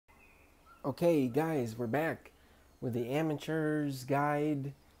Okay, guys, we're back with the Amateur's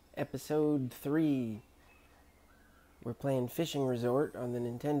Guide, Episode 3. We're playing Fishing Resort on the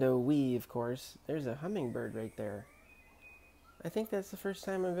Nintendo Wii, of course. There's a hummingbird right there. I think that's the first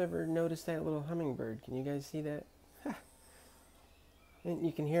time I've ever noticed that little hummingbird. Can you guys see that? And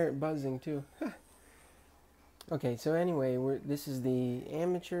you can hear it buzzing, too. Okay, so anyway, this is the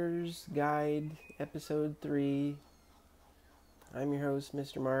Amateur's Guide, Episode 3. I'm your host,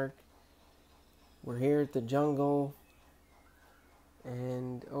 Mr. Mark. We're here at the jungle.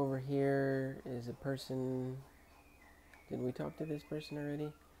 And over here is a person. Did we talk to this person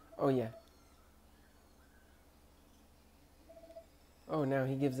already? Oh, yeah. Oh, now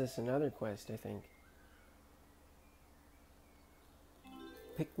he gives us another quest, I think.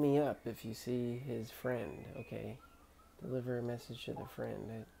 Pick me up if you see his friend. Okay. Deliver a message to the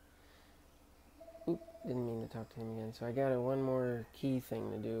friend. Oop, didn't mean to talk to him again. So I got one more key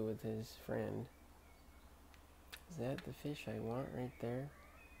thing to do with his friend. Is that the fish I want right there?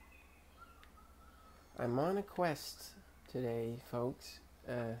 I'm on a quest today, folks,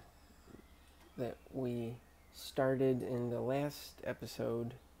 that we started in the last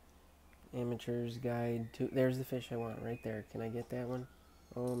episode. Amateur's Guide to... There's the fish I want right there. Can I get that one?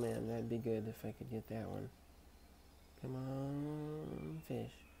 Oh man, that'd be good if I could get that one. Come on,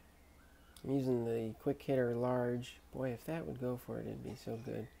 fish. I'm using the quick hitter large. Boy, if that would go for it, it'd be so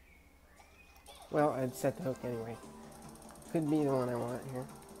good. Well, I'd set the hook anyway. Could be the one I want here.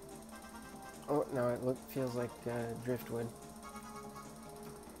 Oh, no, it feels like driftwood.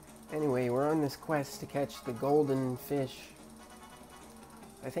 Anyway, we're on this quest to catch the golden fish.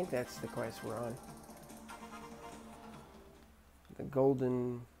 I think that's the quest we're on. The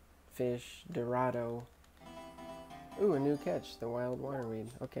golden fish Dorado. Ooh, a new catch, the wild waterweed.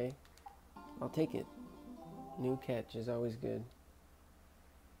 Okay, I'll take it. New catch is always good.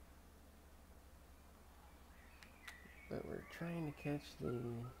 But we're trying to catch the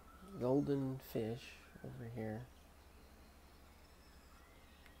golden fish over here.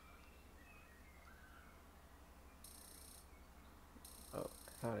 Oh,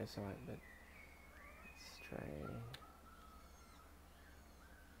 I thought I saw it, but let's try.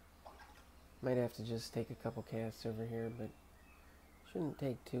 Might have to just take a couple casts over here, but shouldn't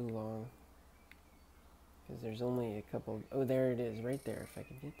take too long. Because there's only a couple... Oh, there it is, right there, if I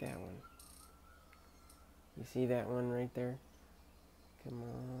could get that one. You see that one right there? Come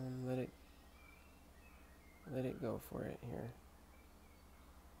on, let it go for it here.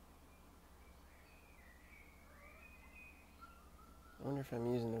 I wonder if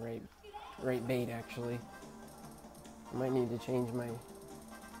I'm using the right bait, actually. I might need to change my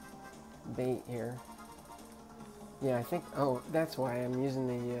bait here. Yeah, I think... Oh, that's why I'm using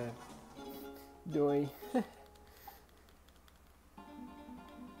the doy.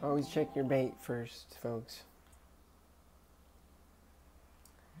 Always check your bait first, folks.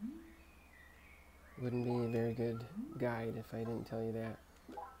 Wouldn't be a very good guide if I didn't tell you that.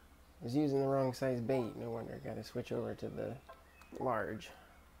 I was using the wrong size bait. No wonder. Got to switch over to the large.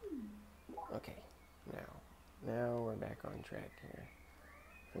 Okay, now we're back on track here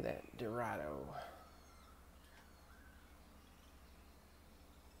for that Dorado.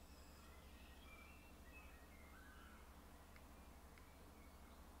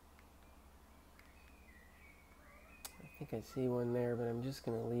 I think I see one there, but I'm just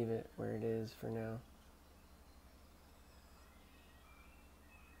going to leave it where it is for now.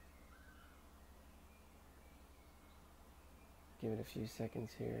 Give it a few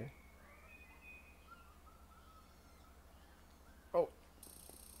seconds here. Oh,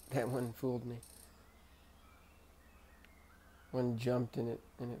 that one fooled me. One jumped in it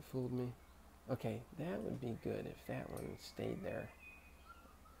and it fooled me. Okay, that would be good if that one stayed there.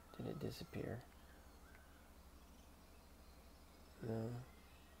 Did it disappear? No.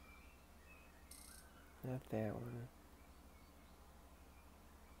 Not that one.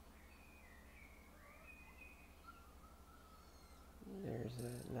 There's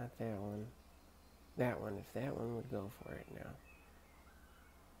not that one. That one, if that one would go for it now.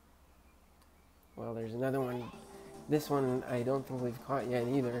 Well, there's another one. This one I don't think we've caught yet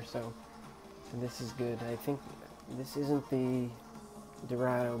either, so this is good. I think this isn't the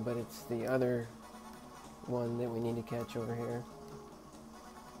Dorado, but it's the other one that we need to catch over here.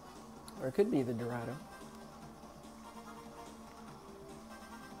 Or it could be the Dorado.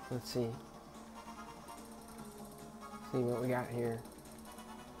 Let's see. See what we got here.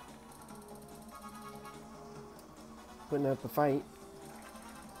 Putting up a fight.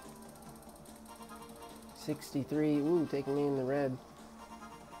 63. Ooh, taking me in the red.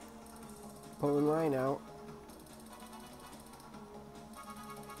 Pulling line out.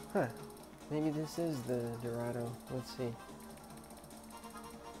 Huh. Maybe this is the Dorado. Let's see.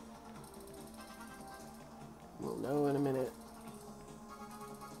 We'll know in a minute.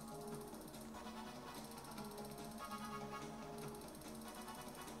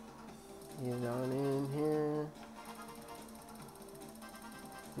 Get on in here.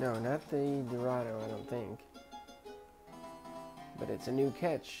 No, not the Dorado, I don't think. But it's a new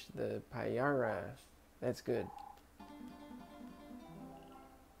catch, the Payara. That's good.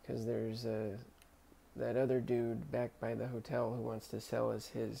 Because there's that other dude back by the hotel who wants to sell us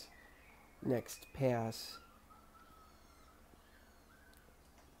his next pass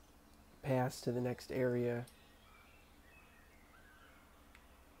to the next area.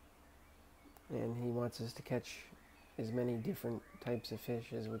 And he wants us to catch as many different types of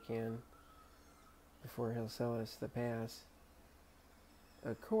fish as we can before he'll sell us the pass.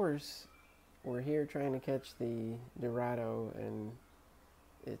 Of course, we're here trying to catch the Dorado, and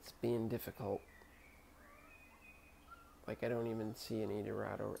it's being difficult. Like, I don't even see any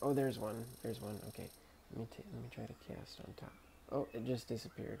Dorado. Oh, there's one. There's one. Okay, let me try to cast on top. Oh, it just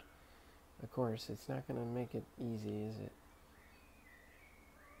disappeared. Of course, it's not going to make it easy, is it?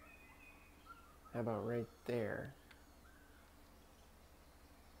 How about right there?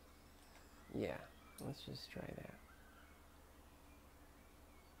 Yeah, let's just try that.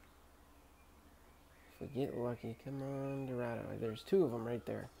 If we get lucky, come on, Dorado. There's two of them right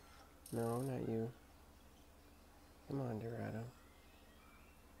there. No, not you. Come on, Dorado.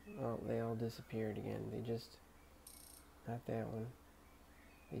 Oh, they all disappeared again. They just... Not that one.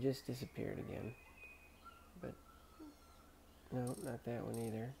 They just disappeared again. But... No, not that one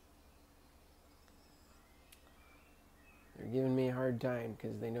either. They're giving me a hard time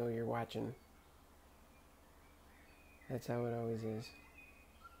because they know you're watching. That's how it always is.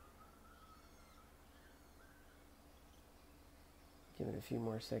 Give it a few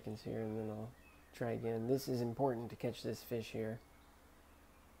more seconds here and then I'll try again. This is important to catch this fish here.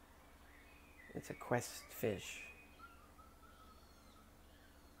 It's a quest fish.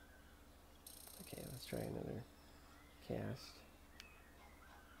 Okay, let's try another cast.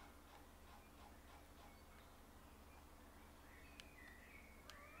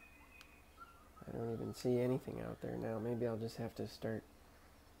 I don't even see anything out there now. Maybe I'll just have to start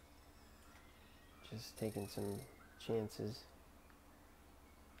just taking some chances.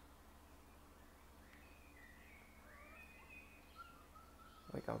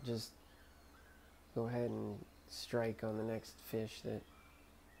 Like, I'll just go ahead and strike on the next fish that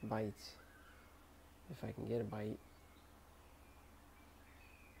bites, if I can get a bite.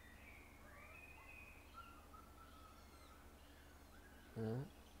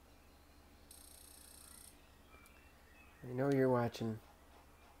 I know you're watching.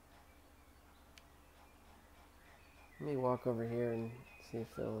 Let me walk over here and see if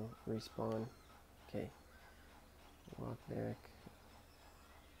they'll respawn. Okay. Walk back.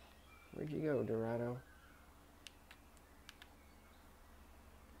 Where'd you go, Dorado?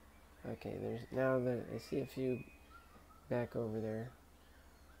 Okay, there's now that I see a few back over there.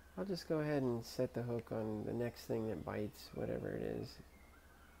 I'll just go ahead and set the hook on the next thing that bites, whatever it is.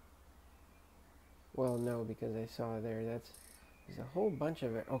 Well, no, because I saw there, there's a whole bunch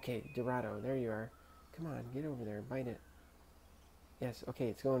of it. Okay, Dorado, there you are. Come on, get over there, bite it. Yes, okay,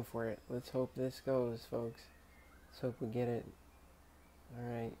 it's going for it. Let's hope this goes, folks. Let's hope we get it.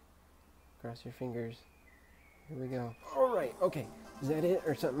 Alright, cross your fingers. Here we go. Alright, okay. Is that it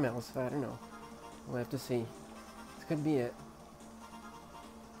or something else? I don't know. We'll have to see. This could be it.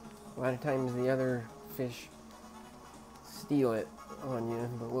 A lot of times the other fish steal it on you,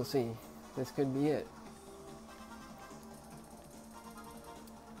 but we'll see. This could be it.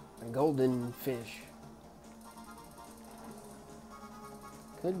 A golden fish.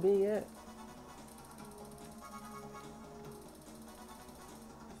 Could be it.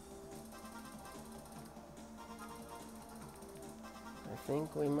 I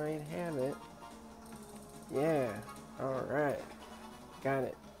think we might have it. Yeah. Alright. Got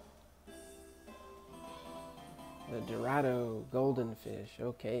it. The Dorado golden fish.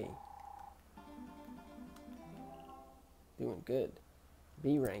 Okay. Doing good.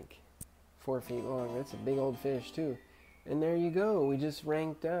 B rank. 4 feet long. That's a big old fish too. And there you go. We just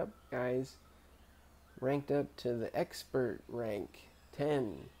ranked up, guys. Ranked up to the expert rank.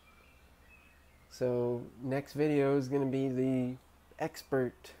 10. So next video is going to be the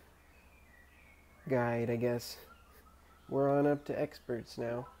expert guide, I guess. We're on up to experts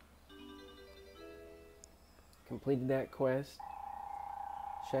now. Completed that quest.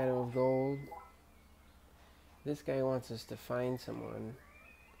 Shadow of Gold. This guy wants us to find someone.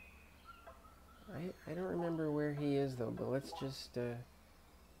 I don't remember where he is though, but let's just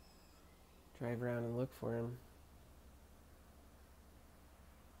drive around and look for him.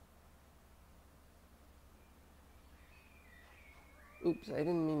 Oops, I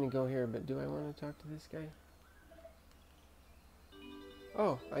didn't mean to go here, but do I want to talk to this guy?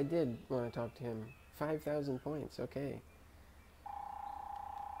 Oh, I did want to talk to him. 5,000 points, okay.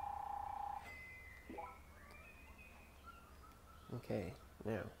 Okay,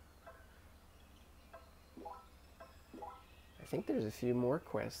 now. I think there's a few more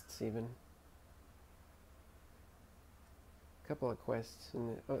quests, even. A couple of quests.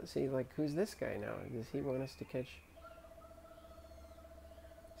 Oh, see, like, who's this guy now? Does he want us to catch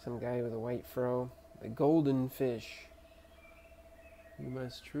some guy with a white fro? The golden fish. You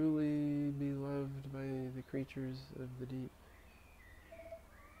must truly be loved by the creatures of the deep.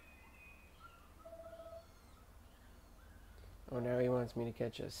 Oh, now he wants me to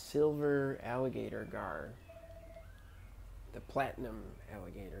catch a silver alligator gar. The platinum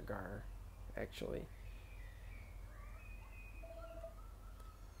alligator gar, actually.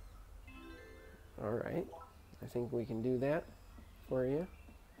 Alright, I think we can do that for you.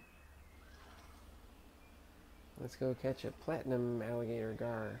 Let's go catch a platinum alligator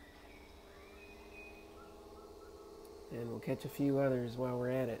gar. And we'll catch a few others while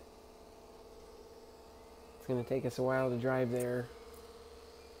we're at it. It's going to take us a while to drive there,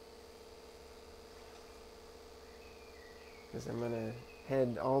 because I'm going to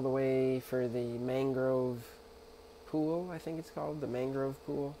head all the way for the mangrove pool, I think it's called, the mangrove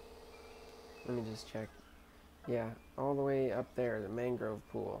pool. Let me just check. Yeah, all the way up there, the mangrove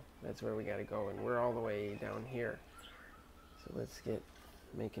pool. That's where we got to go, and we're all the way down here. So let's get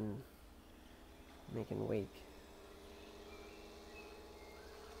making wake.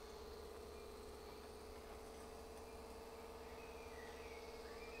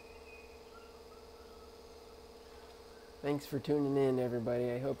 Thanks for tuning in,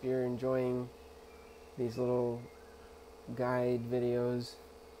 everybody. I hope you're enjoying these little guide videos.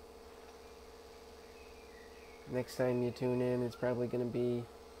 Next time you tune in, it's probably going to be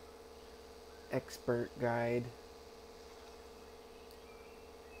expert guide.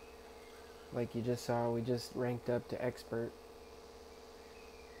 Like you just saw, we just ranked up to expert.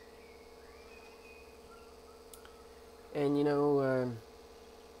 And you know,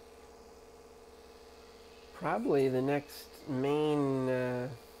 probably the next main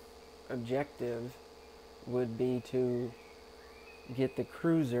objective would be to get the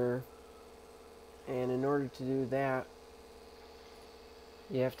cruiser, and in order to do that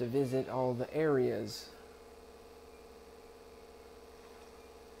you have to visit all the areas.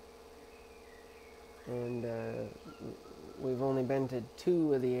 And we've only been to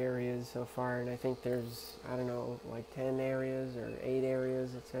 2 of the areas so far, and I think there's, I don't know, like 10 areas or 8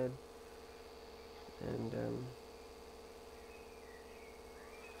 areas it said. And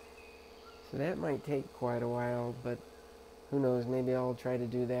so that might take quite a while, but who knows, maybe I'll try to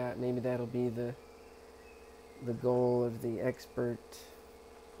do that. Maybe that'll be the goal of the expert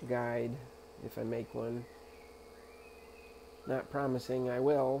guide, if I make one. Not promising I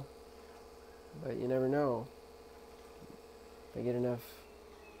will, but you never know. If I get enough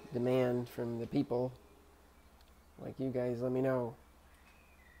demand from the people, like you guys, let me know.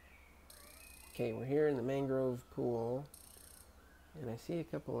 Okay, we're here in the mangrove pool, and I see a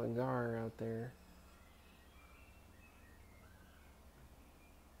couple of gar out there.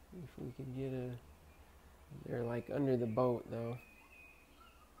 If we could get a... They're like under the boat, though.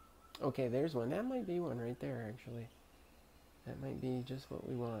 Okay, there's one. That might be one right there, actually. That might be just what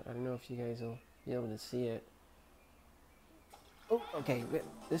we want. I don't know if you guys will be able to see it. Oh, okay.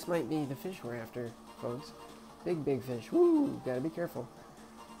 This might be the fish we're after, folks. Big, big fish. Woo! Gotta be careful.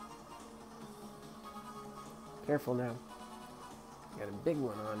 Careful now. Got a big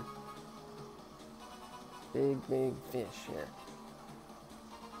one on. Big, big fish, yeah.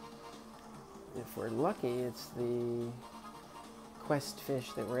 If we're lucky, it's the quest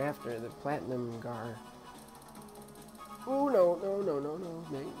fish that we're after, the platinum gar. Oh, no, no, no, no, no,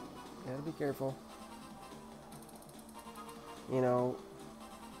 mate. Gotta be careful. You know,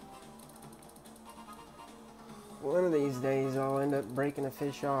 one of these days I'll end up breaking a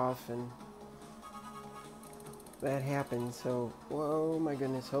fish off, and that happens, so, oh my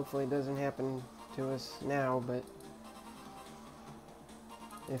goodness, hopefully it doesn't happen to us now, but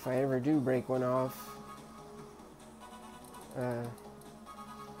if I ever do break one off,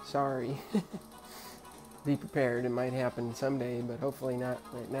 sorry. Be prepared, it might happen someday, but hopefully not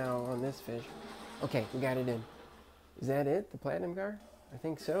right now on this fish. Okay, we got it in. Is that it, the platinum gar? I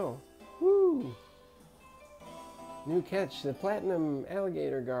think so. Woo! New catch, the platinum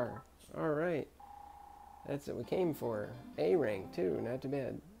alligator gar. Alright. That's what we came for. A rank, too, not too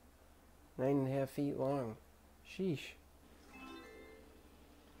bad. 9.5 feet long. Sheesh.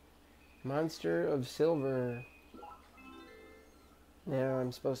 Monster of silver. Now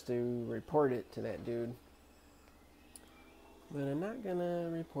I'm supposed to report it to that dude. But I'm not gonna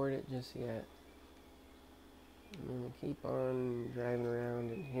report it just yet. I'm gonna keep on driving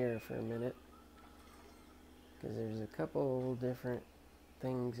around in here for a minute. Because there's a couple different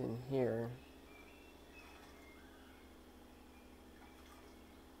things in here.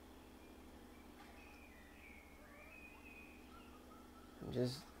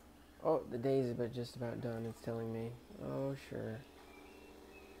 Oh, the day's just about done, it's telling me. Oh, sure.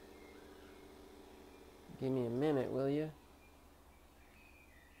 Give me a minute, will you?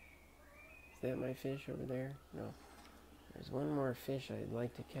 Is that my fish over there? No. There's one more fish I'd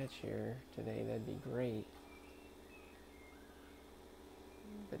like to catch here today. That'd be great.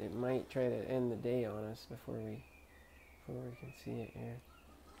 But it might try to end the day on us before we can see it here.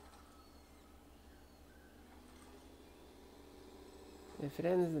 If it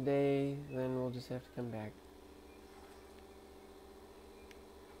ends the day, then we'll just have to come back.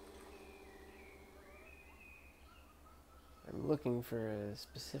 I'm looking for a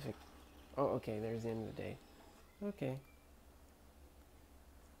specific... Oh, okay, there's the end of the day. Okay.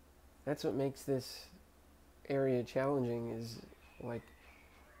 That's what makes this area challenging, is like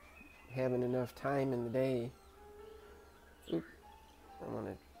having enough time in the day. Oop. I want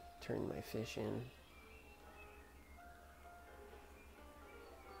to turn my fish in.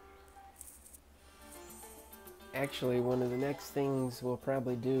 Actually, one of the next things we'll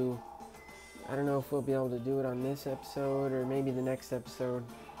probably do, I don't know if we'll be able to do it on this episode or maybe the next episode.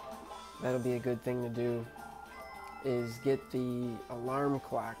 That'll be a good thing to do, is get the alarm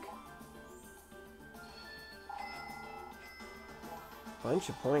clock. Bunch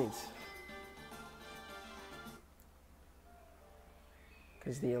of points.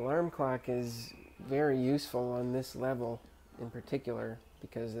 Because the alarm clock is very useful on this level in particular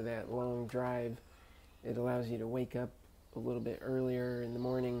because of that long drive. It allows you to wake up a little bit earlier in the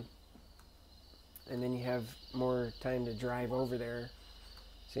morning, and then you have more time to drive over there,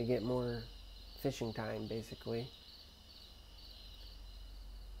 so you get more fishing time basically.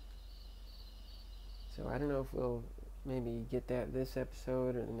 So I don't know if we'll maybe get that this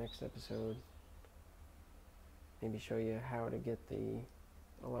episode or the next episode. Maybe show you how to get the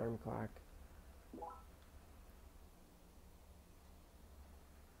alarm clock.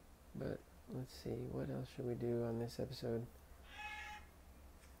 But let's see, what else should we do on this episode?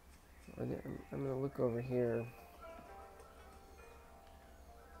 I'm going to look over here.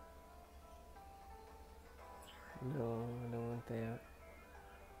 No, I don't want that.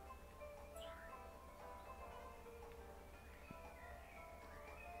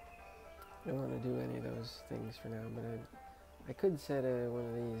 I don't want to do any of those things for now, but I could set one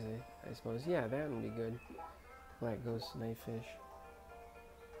of these, I suppose. Yeah, that would be good. Black Ghost Knifefish.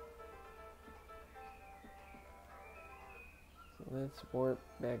 So let's warp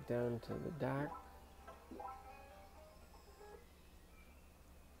back down to the dock.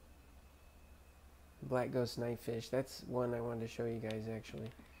 Black Ghost Knifefish, that's one I wanted to show you guys actually,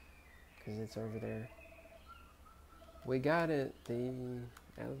 because it's over there. We got it, the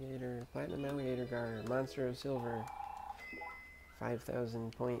alligator, platinum alligator gar, monster of silver,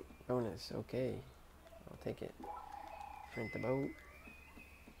 5,000 point bonus. Okay, I'll take it. Rent the boat.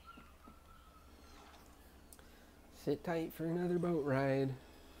 Sit tight for another boat ride.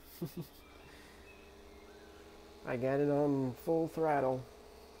 I got it on full throttle.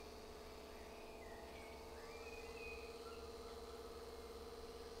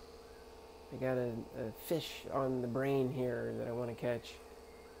 I got a fish on the brain here that I want to catch.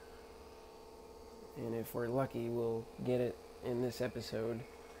 And if we're lucky, we'll get it in this episode.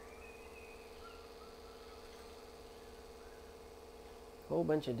 A whole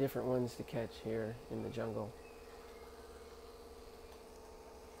bunch of different ones to catch here in the jungle.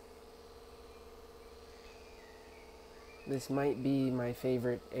 This might be my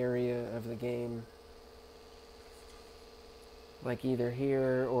favorite area of the game. Like either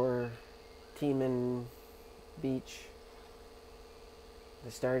here or Tiemann Beach, the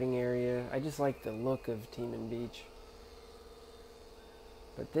starting area. I just like the look of Tiemann Beach.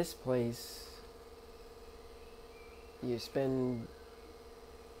 But this place, you spend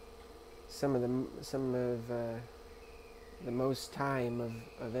some of the most time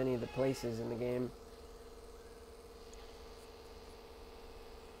of any of the places in the game.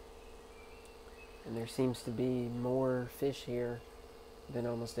 And there seems to be more fish here than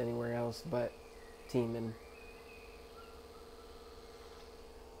almost anywhere else but Tiemann.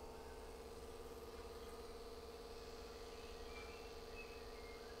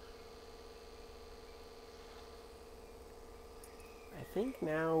 think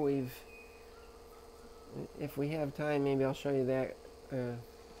now we've... If we have time, maybe I'll show you that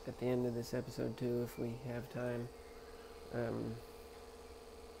at the end of this episode too, if we have time.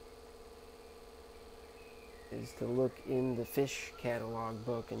 Is to look in the fish catalog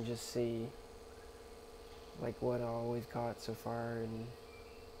book and just see like what all we've caught so far and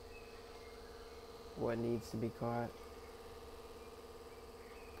what needs to be caught.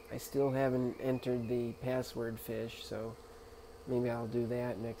 I still haven't entered the password fish, so maybe I'll do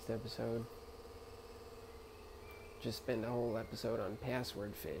that next episode. Just spend a whole episode on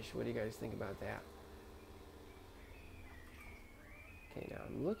password fish. What do you guys think about that? Okay, now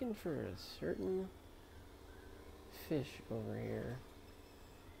I'm looking for a certain fish over here.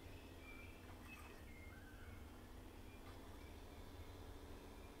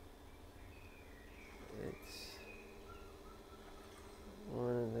 It's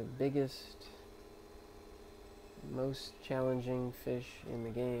one of the biggest, most challenging fish in the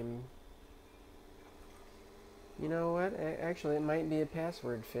game. You know what? Actually, it might be a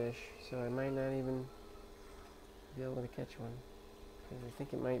password fish, so I might not even be able to catch one. Because I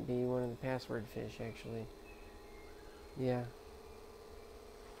think it might be one of the password fish, actually. Yeah.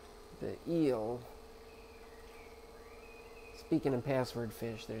 The eel. Speaking of password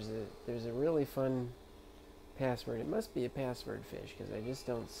fish, there's a really fun password. It must be a password fish, because I just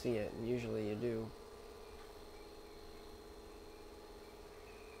don't see it, and usually you do.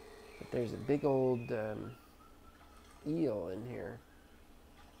 But there's a big old eel in here.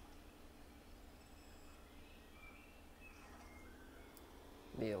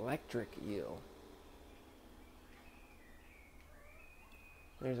 The electric eel.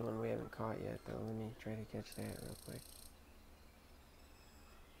 There's one we haven't caught yet, though. Let me try to catch that real quick.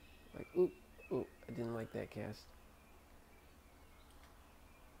 Like, ooh, I didn't like that cast.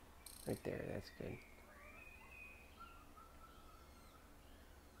 Right there, that's good.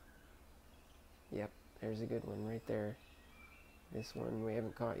 Yep, there's a good one right there. This one we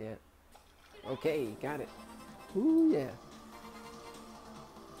haven't caught yet. Okay, got it. Ooh, yeah.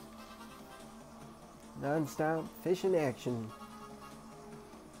 Non-stop fishing action.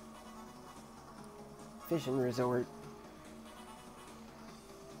 Fishing resort.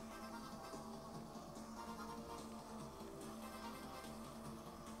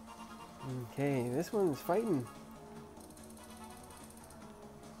 Okay, this one's fighting.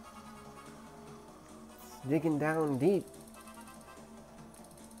 It's digging down deep.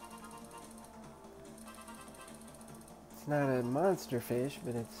 It's not a monster fish,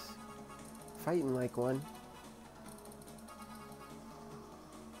 but it's fighting like one.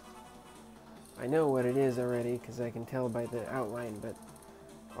 I know what it is already because I can tell by the outline, but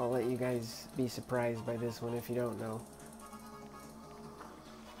I'll let you guys be surprised by this one if you don't know.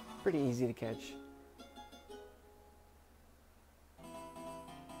 Pretty easy to catch.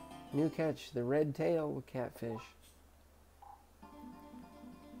 New catch, the red-tailed catfish.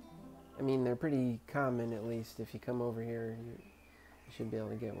 I mean, they're pretty common, at least. If you come over here, you should be able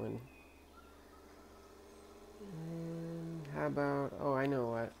to get one. And how about, oh, I know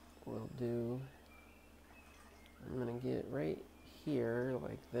what we'll do. I'm gonna get right here,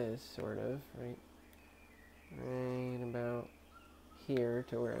 like this, sort of, right about here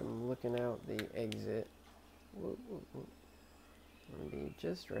to where I'm looking out the exit. Whoop, whoop, whoop. I'm gonna be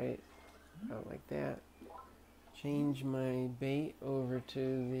just right out like that. Change my bait over to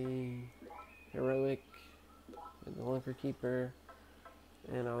the heroic with the lunker keeper,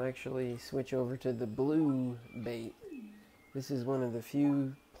 and I'll actually switch over to the blue bait. This is one of the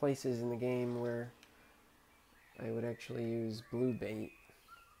few places in the game where I would actually use blue bait,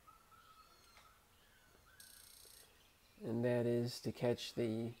 and that is to catch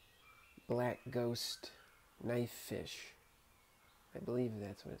the black ghost knife fish. I believe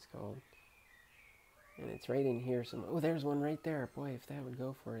that's what it's called. And it's right in here somewhere. Oh, there's one right there. Boy, if that would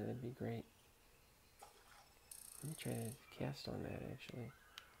go for it, that'd be great. Let me try to cast on that, actually.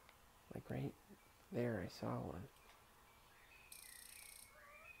 Like right there, I saw one.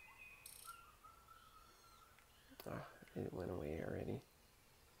 Ah, it went away already.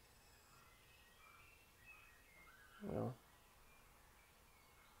 Well,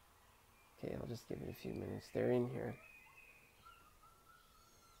 okay, I'll just give it a few minutes. They're in here.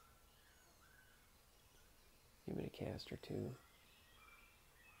 Give it a cast or two.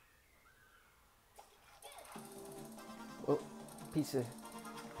 Oh, piece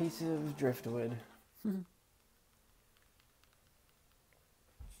of driftwood.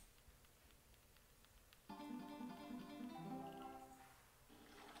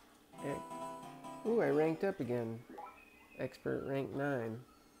 Ooh, I ranked up again. Expert rank 9.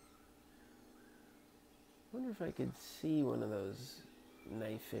 Wonder if I could see one of those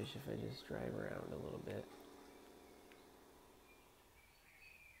knife fish if I just drive around a little bit.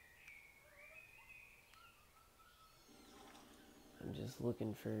 I'm just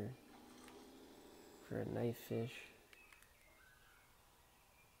looking for a knife fish.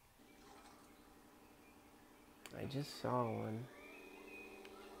 I just saw one.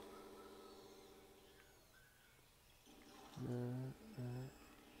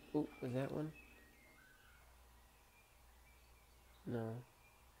 Oh, was that one? No.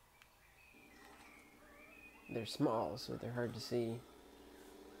 They're small, so they're hard to see.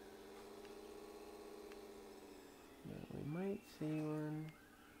 But we might see one.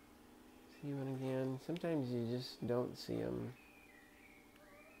 See one again. Sometimes you just don't see them.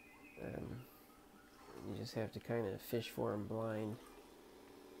 You just have to kind of fish for them blind.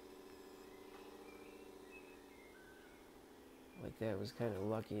 Like that was kind of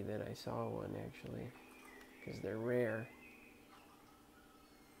lucky that I saw one actually, because they're rare.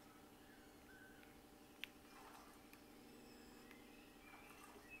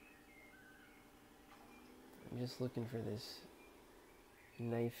 I'm just looking for this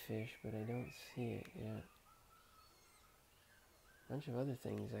knife fish, but I don't see it yet. A bunch of other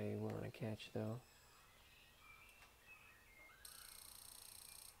things I want to catch though.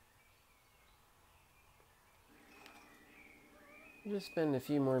 I'll just spend a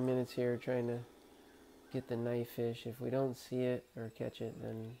few more minutes here trying to get the knife fish. If we don't see it or catch it,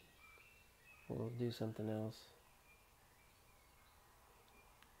 then we'll do something else.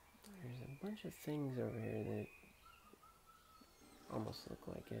 There's a bunch of things over here that almost look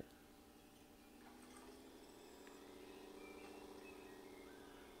like it.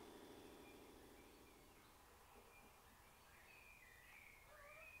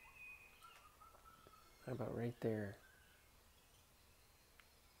 How about right there?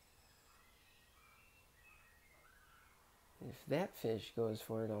 If that fish goes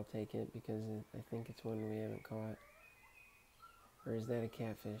for it, I'll take it because I think it's one we haven't caught. Or is that a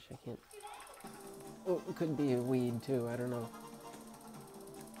catfish? I can't... Oh, it could be a weed too, I don't know.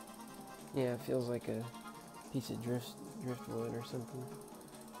 Yeah, it feels like a piece of driftwood or something.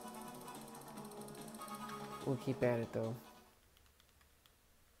 We'll keep at it though.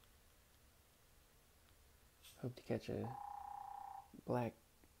 Hope to catch a black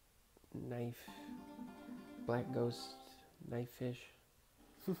ghost knife fish.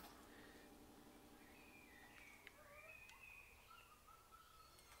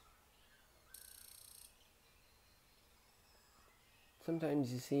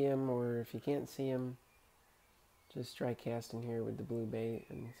 Sometimes you see them, or if you can't see them, just try casting here with the blue bait,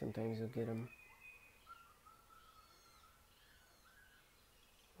 and sometimes you'll get them.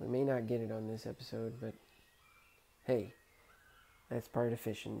 We may not get it on this episode, but hey, that's part of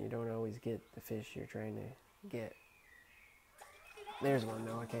fishing. You don't always get the fish you're trying to get. There's one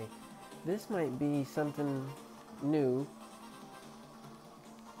though, okay. This might be something new,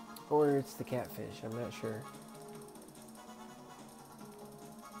 or it's the catfish, I'm not sure.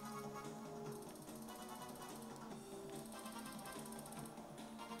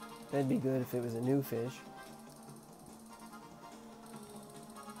 That'd be good if it was a new fish.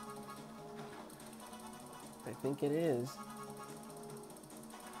 I think it is.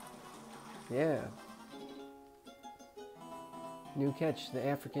 Yeah. New catch, the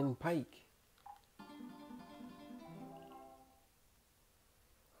African pike.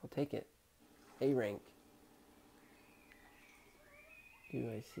 I'll take it. A rank. Do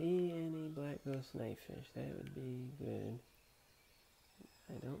I see any black ghost knife fish? That would be good.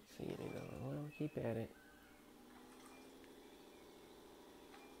 I don't see any though. Well, keep at it.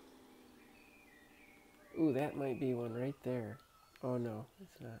 Ooh, that might be one right there. Oh no,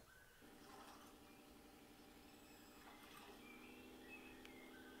 it's not.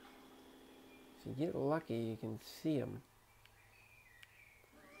 If you get lucky, you can see them.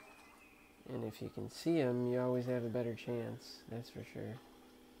 And if you can see them, you always have a better chance. That's for sure.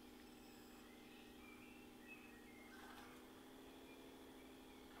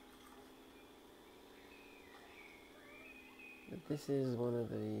 But this is one of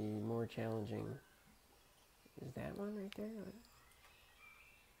the more challenging. Is that one right there?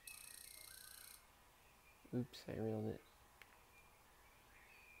 Oops, I reeled it.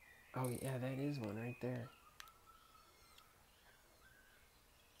 Oh yeah, that is one right there.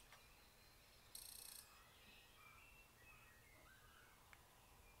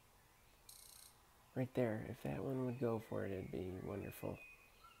 Right there. If that one would go for it, it'd be wonderful.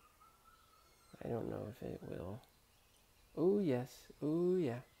 I don't know if it will. Oh yes. Oh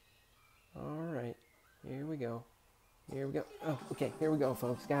yeah. Alright. Here we go. Here we go. Oh, okay. Here we go,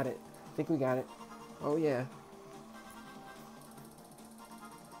 folks. Got it. I think we got it. Oh yeah.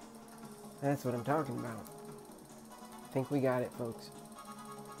 That's what I'm talking about. I think we got it, folks.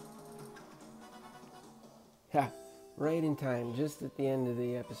 Yeah, right in time, just at the end of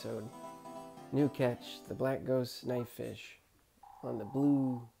the episode. New catch, the black ghost knifefish on the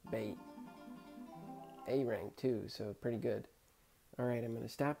blue bait. A rank too, so pretty good. Alright, I'm going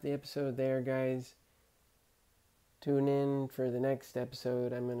to stop the episode there, guys. Tune in for the next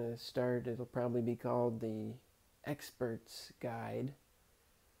episode. I'm going to start, it'll probably be called the Expert's Guide.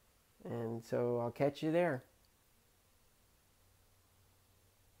 And so I'll catch you there.